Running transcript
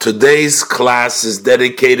Today's class is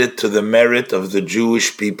dedicated to the merit of the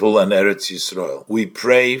Jewish people and Eretz Yisrael. We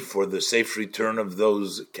pray for the safe return of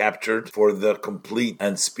those captured, for the complete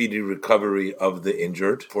and speedy recovery of the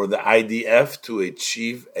injured, for the IDF to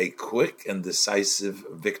achieve a quick and decisive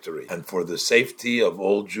victory, and for the safety of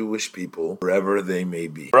all Jewish people, wherever they may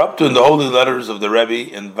be. We're up to the Holy Letters of the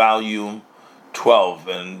Rebbe in volume 12,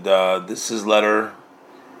 and this is letter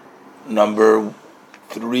number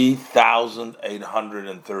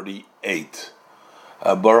 3,838.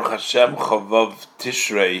 Baruch Hashem Chavav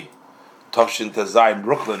Tishrei Tovshin Tazai,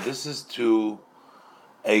 Brooklyn. This is to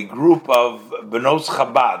a group of Benos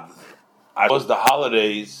Chabad. It was the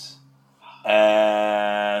holidays,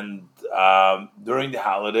 and during the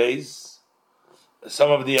holidays,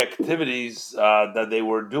 some of the activities that they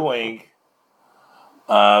were doing,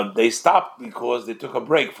 they stopped because they took a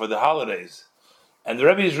break for the holidays. And the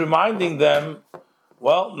Rebbe is reminding them,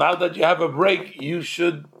 well, now that you have a break, you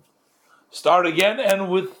should start again and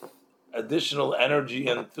with additional energy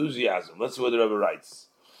and enthusiasm. Let's see what the Rebbe writes.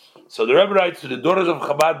 So the Rebbe writes to the daughters of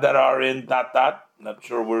Chabad that are in ... not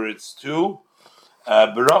sure where it's to,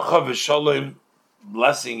 Beracha v'shalom,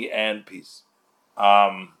 blessing and peace.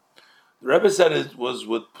 The Rebbe said it was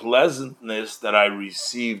with pleasantness that I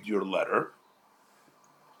received your letter,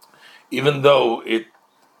 even though it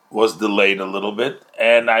was delayed a little bit,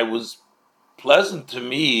 and I was pleasant to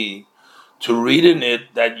me to read in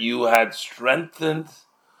it that you had strengthened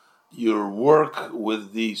your work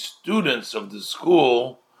with the students of the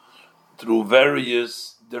school through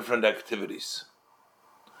various different activities.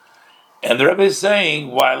 And the Rebbe is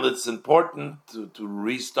saying, while it's important to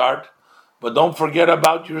restart, but don't forget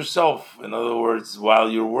about yourself. In other words, while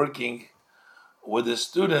you're working with the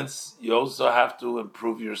students, you also have to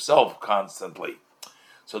improve yourself constantly.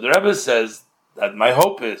 So the Rebbe says that my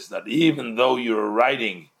hope is that even though you're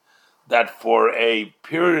writing that for a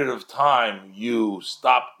period of time you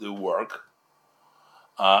stopped the work,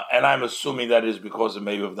 and I'm assuming that is because of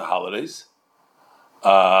maybe of the holidays,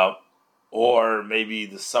 or maybe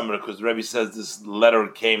the summer, because the Rebbe says this letter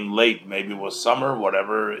came late, maybe it was summer,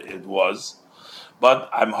 whatever it was. But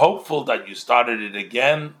I'm hopeful that you started it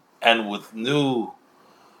again and with new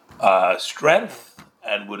strength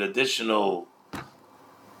and with additional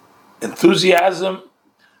enthusiasm,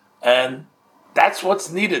 and that's what's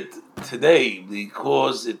needed today,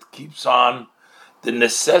 because it keeps on the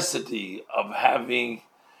necessity of having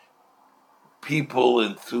people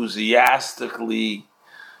enthusiastically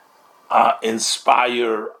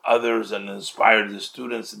inspire others and inspire the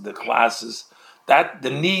students in the classes. That the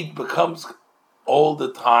need becomes all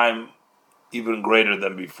the time even greater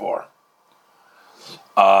than before.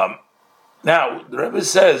 Now the Rebbe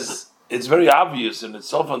says it's very obvious and it's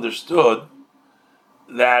self-understood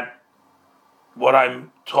that what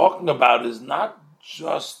I'm talking about is not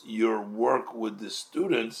just your work with the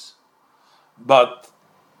students, but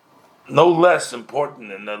no less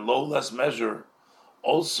important, in a no less measure,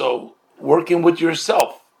 also working with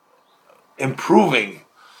yourself, improving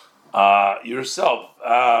yourself.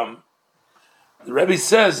 The Rebbe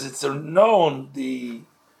says it's known, the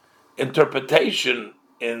interpretation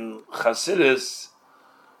in Chassidus.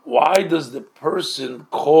 Why does the person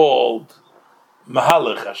called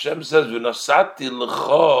Mahalach? Hashem says, "V'nosati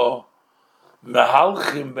l'cho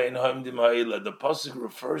mehalchim beinhom dima'ila." The pasuk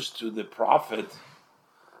refers to the prophet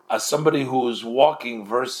as somebody who is walking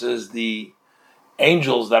versus the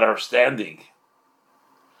angels that are standing.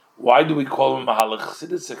 Why do we call him Mahalach?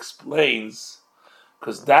 Chassidus explains,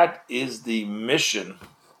 because that is the mission,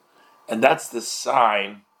 and that's the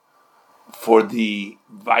sign for the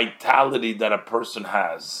vitality that a person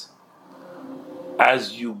has.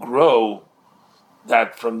 As you grow,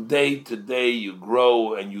 that from day to day you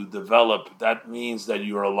grow and you develop, that means that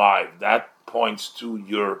you're alive. That points to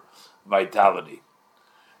your vitality.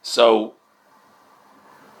 So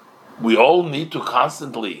we all need to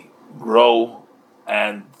constantly grow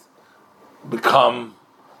and become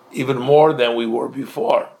even more than we were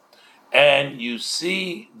before. And you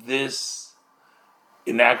see this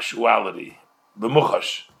in actuality,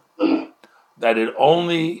 b'muchash, that it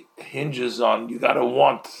only hinges on, you got to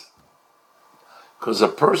want. Because a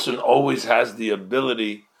person always has the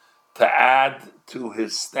ability to add to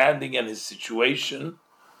his standing and his situation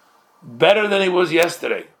better than he was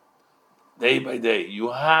yesterday. Day by day, you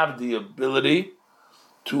have the ability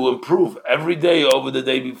to improve every day over the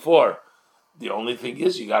day before. The only thing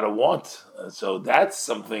is you got to want. So that's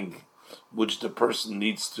something which the person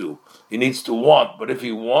needs to. He needs to want, but if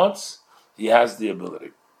he wants, he has the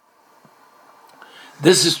ability.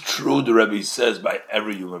 This is true, the Rebbe says, by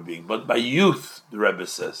every human being, but by youth, the Rebbe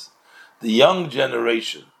says, the young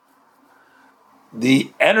generation,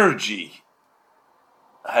 the energy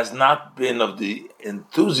has not been of the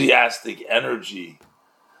enthusiastic energy.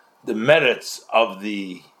 The merits of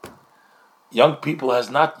the young people has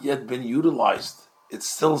not yet been utilized. It's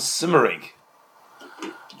still simmering.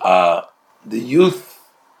 The youth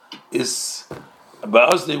is,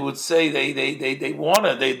 about us, they would say they want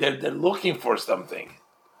to, they're looking for something.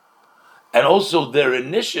 And also their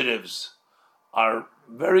initiatives are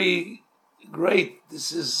very great.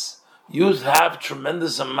 Youth have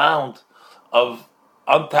tremendous amount of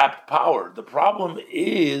untapped power. The problem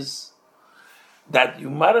is that you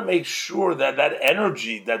got to make sure that that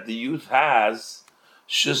energy that the youth has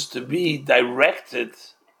just to be directed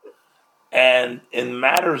and in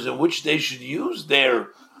matters in which they should use their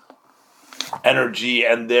energy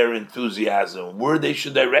and their enthusiasm, where they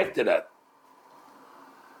should direct it at.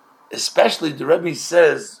 Especially, the Rebbe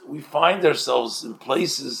says, we find ourselves in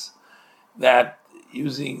places that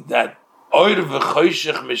using that oir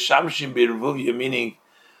v'choshech mishamshim b'irvuvya, meaning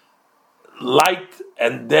light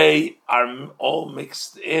and day are all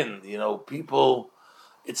mixed in. People,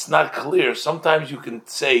 it's not clear. Sometimes you can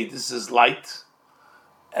say this is light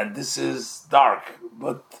and this is dark,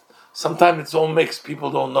 but sometimes it's all mixed. People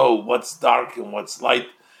don't know what's dark and what's light.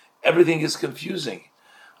 Everything is confusing.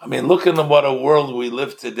 I mean, look at what a world we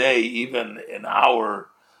live today, even in our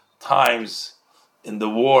times in the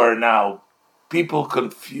war now. People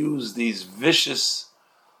confuse these vicious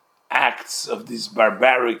acts of these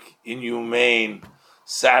barbaric, inhumane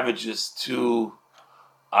savages to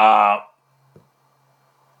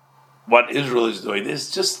what Israel is doing.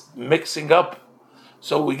 It's just mixing up.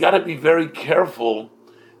 So we got to be very careful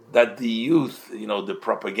that the youth, the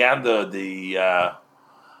propaganda, the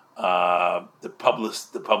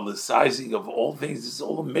publicizing of all things, is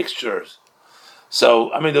all mixtures.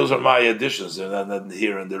 So, I mean, those are my additions, and then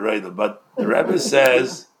here in the Rebbe. But the Rebbe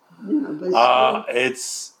says,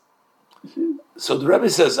 it's. So the Rebbe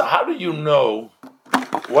says, how do you know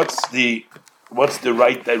what's the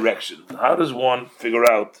right direction? How does one figure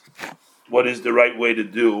out what is the right way to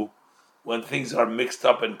do when things are mixed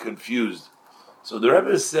up and confused? So the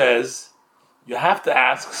Rebbe says, you have to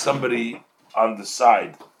ask somebody on the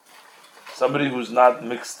side, somebody who's not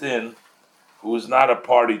mixed in, who is not a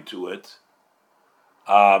party to it,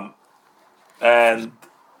 and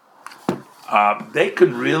they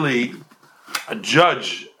could really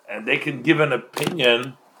judge and they can give an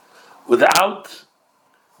opinion without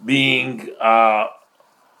being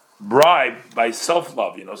bribed by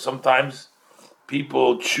self-love. Sometimes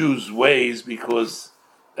people choose ways because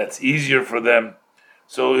that's easier for them.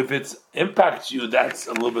 So if it impacts you, that's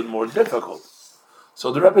a little bit more difficult.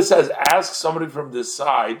 So the Rebbe says, ask somebody from this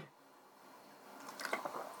side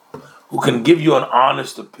who can give you an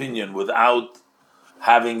honest opinion without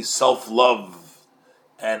having self-love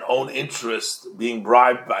and own interest, being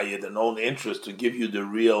bribed by it and own interest to give you the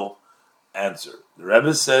real answer. The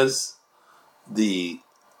Rebbe says the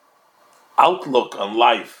outlook on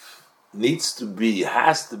life has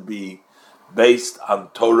to be based on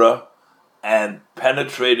Torah and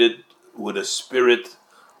penetrated with a spirit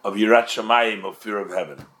of Yirat Shamayim, of fear of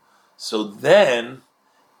heaven. So then,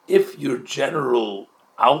 if your general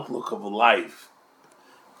outlook of life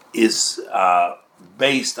is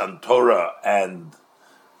based on Torah and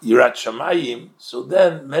Yirat Shamayim, so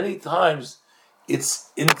then many times it's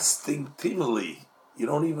instinctively. You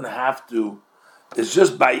don't even have to. It's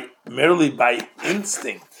just merely by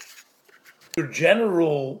instinct. Your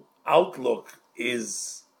general outlook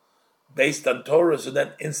is based on Torah, so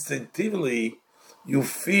that instinctively you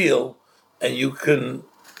feel and you can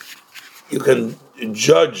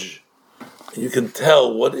judge, you can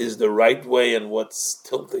tell what is the right way and what's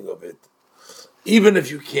tilting of it, even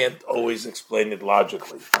if you can't always explain it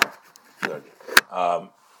logically. And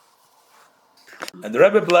the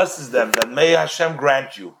Rebbe blesses them that may Hashem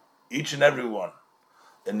grant you, each and every one,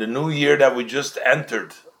 in the new year that we just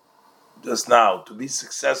entered, just now, to be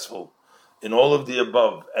successful in all of the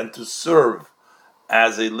above and to serve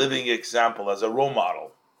as a living example, as a role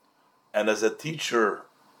model, and as a teacher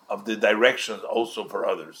of the directions also for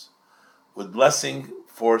others, with blessing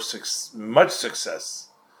for much success.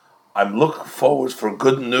 I'm looking forward for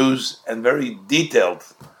good news and very detailed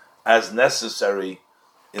as necessary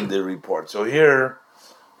in the report. So here,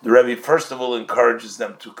 the Rebbe first of all encourages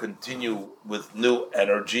them to continue with new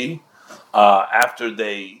energy after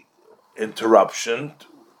the interruption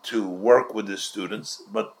to work with the students.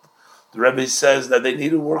 But the Rebbe says that they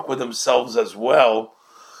need to work with themselves as well.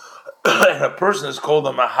 And a person is called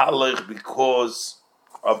a mahalech because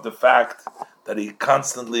of the fact that he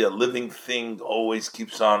constantly, a living thing, always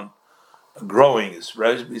keeps on growing. As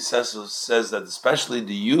Rebbe says that especially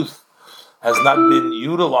the youth has not been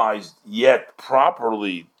utilized yet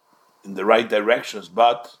properly in the right directions,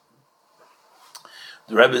 but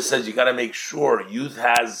the Rebbe says you got to make sure youth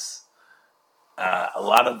has a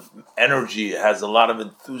lot of energy, has a lot of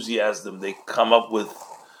enthusiasm. They come up with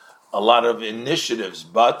a lot of initiatives,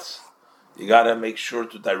 but you got to make sure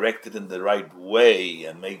to direct it in the right way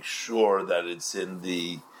and make sure that it's in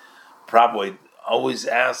the proper way. Always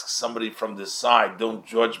ask somebody from the side. Don't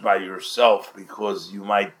judge by yourself, because you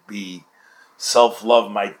might be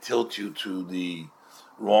self-love might tilt you to the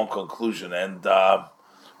wrong conclusion. And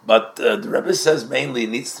but the Rebbe says mainly it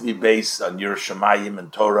needs to be based on your Shemayim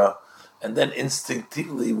and Torah, and then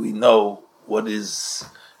instinctively we know what is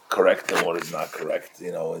correct and what is not correct.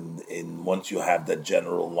 In once you have that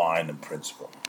general line and principle.